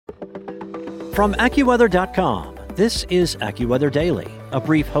From AccuWeather.com, this is AccuWeather Daily, a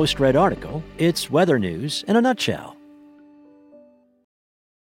brief host-read article. It's weather news in a nutshell.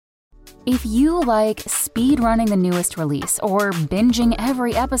 If you like speed-running the newest release or binging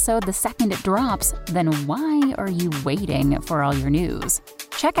every episode the second it drops, then why are you waiting for all your news?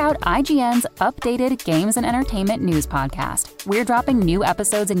 Check out IGN's updated Games and Entertainment News podcast. We're dropping new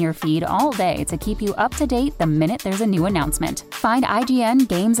episodes in your feed all day to keep you up to date the minute there's a new announcement. Find IGN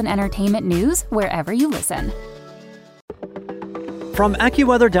Games and Entertainment News wherever you listen. From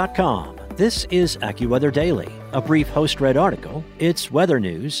AccuWeather.com, this is AccuWeather Daily, a brief host-read article. It's weather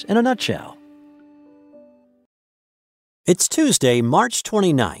news in a nutshell. It's Tuesday, March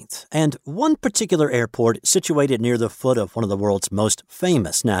 29th, and one particular airport situated near the foot of one of the world's most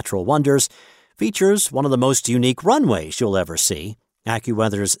famous natural wonders features one of the most unique runways you'll ever see.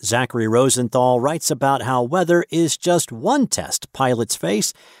 AccuWeather's Zachary Rosenthal writes about how weather is just one test pilots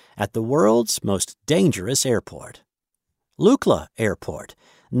face at the world's most dangerous airport. Lukla Airport,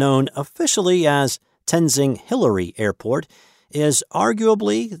 known officially as Tenzing Hillary Airport, is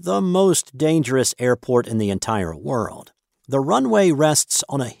arguably the most dangerous airport in the entire world. The runway rests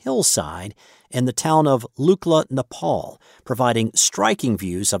on a hillside in the town of Lukla, Nepal, providing striking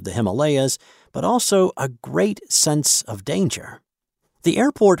views of the Himalayas, but also a great sense of danger. The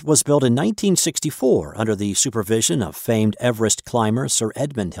airport was built in 1964 under the supervision of famed Everest climber Sir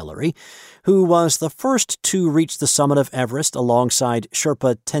Edmund Hillary, who was the first to reach the summit of Everest alongside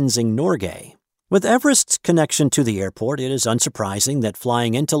Sherpa Tenzing Norgay. With Everest's connection to the airport, it is unsurprising that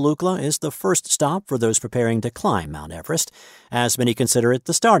flying into Lukla is the first stop for those preparing to climb Mount Everest, as many consider it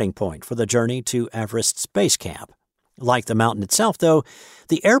the starting point for the journey to Everest's base camp. Like the mountain itself, though,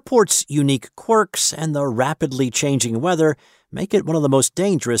 the airport's unique quirks and the rapidly changing weather make it one of the most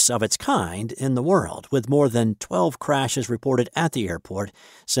dangerous of its kind in the world, with more than 12 crashes reported at the airport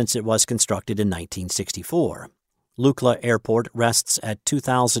since it was constructed in 1964. Lukla Airport rests at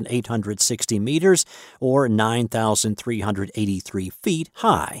 2,860 meters, or 9,383 feet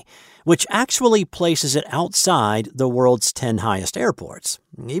high, which actually places it outside the world's 10 highest airports.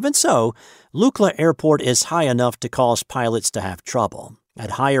 Even so, Lukla Airport is high enough to cause pilots to have trouble.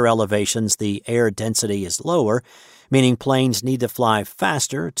 At higher elevations, the air density is lower, meaning planes need to fly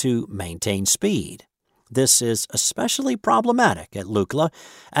faster to maintain speed. This is especially problematic at Lukla,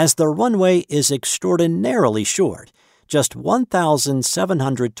 as the runway is extraordinarily short, just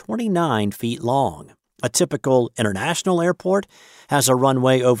 1,729 feet long. A typical international airport has a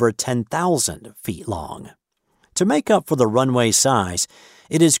runway over 10,000 feet long. To make up for the runway size,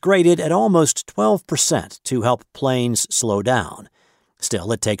 it is graded at almost 12% to help planes slow down.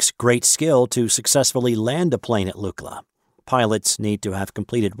 Still, it takes great skill to successfully land a plane at Lukla. Pilots need to have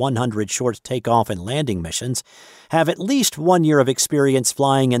completed 100 short takeoff and landing missions, have at least 1 year of experience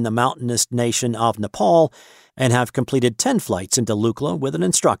flying in the mountainous nation of Nepal, and have completed 10 flights into Lukla with an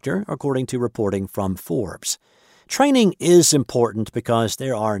instructor, according to reporting from Forbes. Training is important because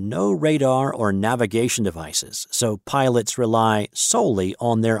there are no radar or navigation devices, so pilots rely solely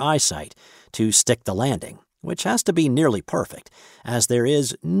on their eyesight to stick the landing, which has to be nearly perfect, as there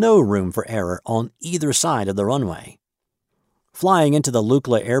is no room for error on either side of the runway. Flying into the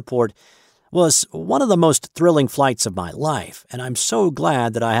Lukla airport was one of the most thrilling flights of my life, and I'm so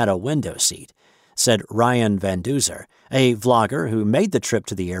glad that I had a window seat, said Ryan Van Duzer, a vlogger who made the trip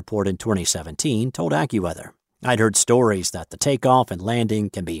to the airport in 2017, told AccuWeather. I'd heard stories that the takeoff and landing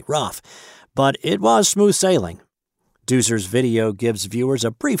can be rough, but it was smooth sailing. Duzer's video gives viewers a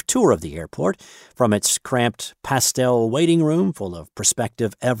brief tour of the airport, from its cramped pastel waiting room full of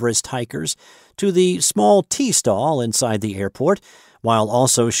prospective Everest hikers to the small tea stall inside the airport, while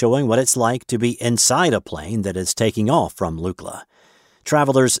also showing what it's like to be inside a plane that is taking off from Lukla.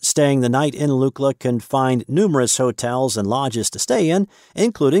 Travelers staying the night in Lukla can find numerous hotels and lodges to stay in,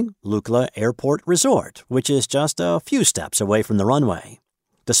 including Lukla Airport Resort, which is just a few steps away from the runway.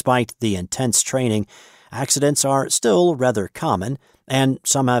 Despite the intense training, accidents are still rather common, and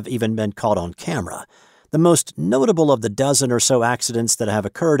some have even been caught on camera. The most notable of the dozen or so accidents that have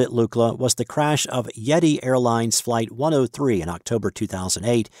occurred at Lukla was the crash of Yeti Airlines Flight 103 in October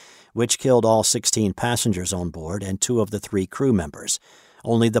 2008, which killed all 16 passengers on board and 2 of the 3 crew members.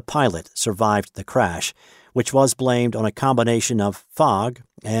 Only the pilot survived the crash, which was blamed on a combination of fog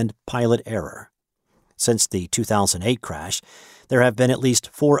and pilot error. Since the 2008 crash, there have been at least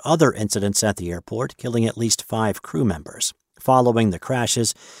 4 other incidents at the airport, killing at least 5 crew members. Following the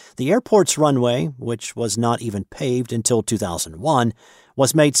crashes, the airport's runway, which was not even paved until 2001,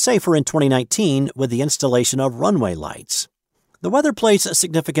 was made safer in 2019 with the installation of runway lights. The weather plays a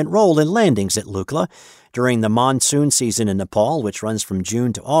significant role in landings at Lukla. During the monsoon season in Nepal, which runs from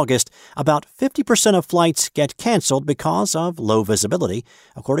June to August, about 50% of flights get canceled because of low visibility,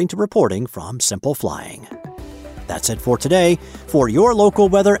 according to reporting from Simple Flying. That's it for today. For your local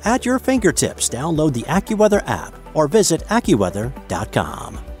weather at your fingertips, download the AccuWeather app or visit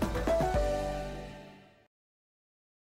AccuWeather.com.